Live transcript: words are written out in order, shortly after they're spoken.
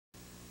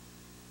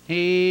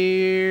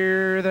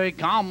Here they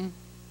come.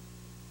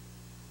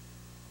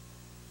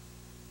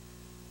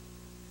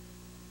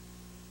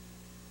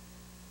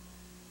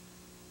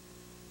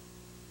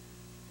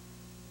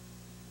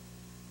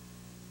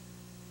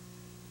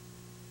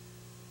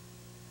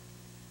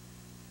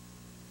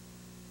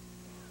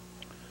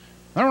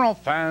 They're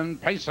off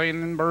and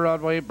pacing.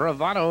 Broadway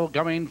Bravado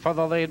going for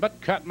the lead, but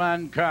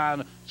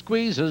CATMAN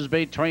squeezes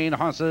between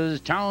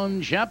horses.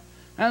 Township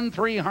and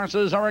 3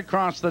 horses are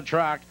across the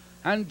track,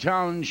 and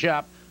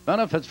Township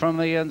benefits from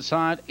the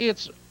inside.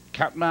 It's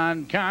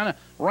CATMAN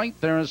right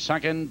there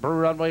second.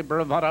 Broadway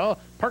Bravado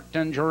parked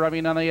and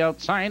driving on the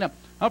outside.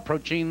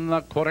 Approaching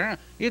the quarter,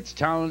 it's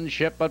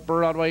Township, but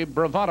Broadway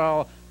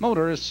Bravado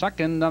Motors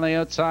second on the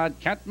outside.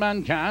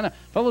 CATMAN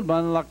followed by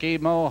Lucky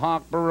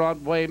Mohawk.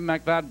 Broadway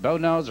Make That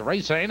Bonus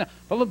Racing,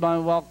 followed by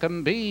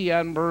Welcome Bee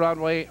and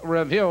Broadway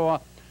Review.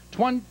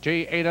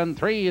 28 and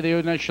 3 the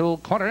initial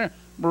quarter.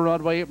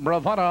 Broadway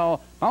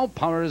Bravado now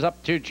powers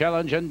up to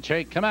challenge and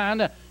take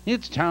command.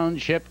 It's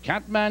Township,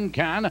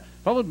 CATMAN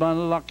followed by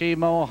Lucky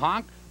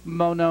Mohawk.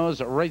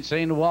 Bonus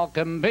Racing,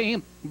 Welcome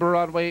Bee,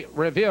 Broadway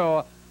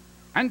Review.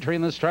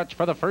 Entering the stretch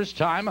for the first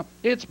time,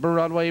 it's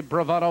Broadway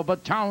Bravado,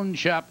 but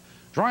Township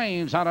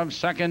drives out of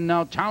second.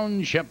 Now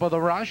Township with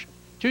a rush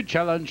to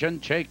challenge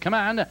and take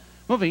command.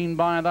 Moving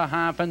by the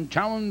half, and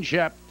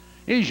Township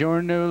is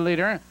your new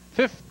leader.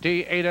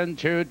 58 and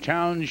 2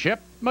 Township,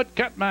 but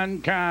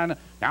CATMAN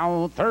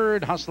now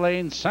third,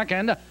 hustling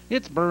second.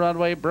 It's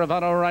Broadway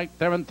Bravado right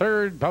there in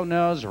third.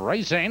 Bonus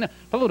Racing,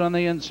 followed on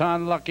the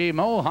inside Lucky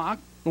Mohawk.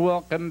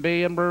 Welcome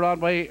Bee and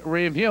Broadway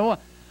Review.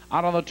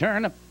 Out of the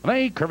turn,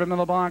 they curve into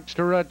the box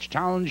to reach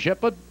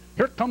Township, but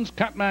here comes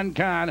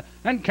CATMAN,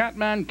 and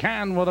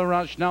CATMAN with a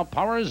rush now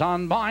powers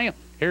on by.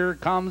 Here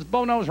comes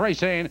Bonus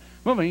Racing,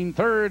 moving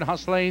third,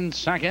 hustling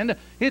second.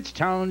 It's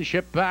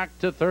Township back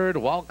to third.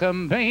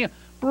 Welcome Bee,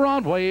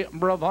 Broadway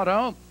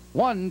Bravado,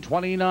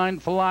 129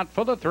 flat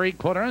for the 3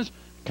 quarters.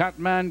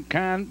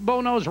 CATMAN,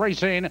 Bonus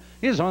Racing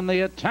is on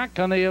the attack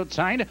on the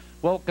outside.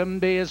 Welcome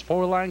Bee is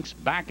 4 lengths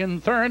back in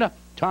third.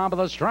 Top of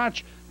the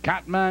stretch,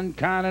 CATMAN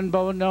and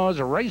Bonus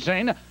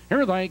Racing.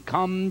 Here they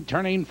come,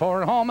 turning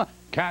for home.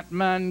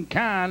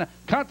 CATMAN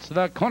cuts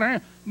the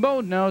corner.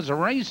 Bonus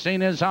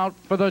Racing is out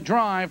for the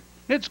drive.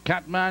 It's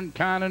CATMAN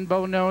and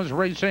Bonus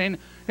Racing.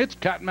 It's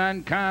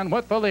CATMAN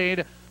with the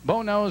lead.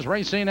 Bonus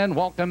Racing and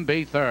Welcome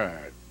Bee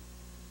third.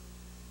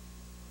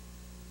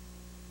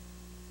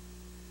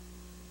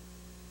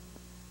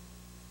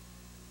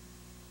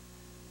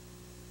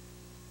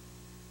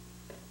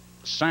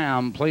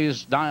 Sam,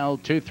 please dial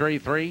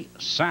 233.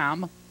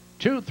 Sam,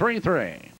 233.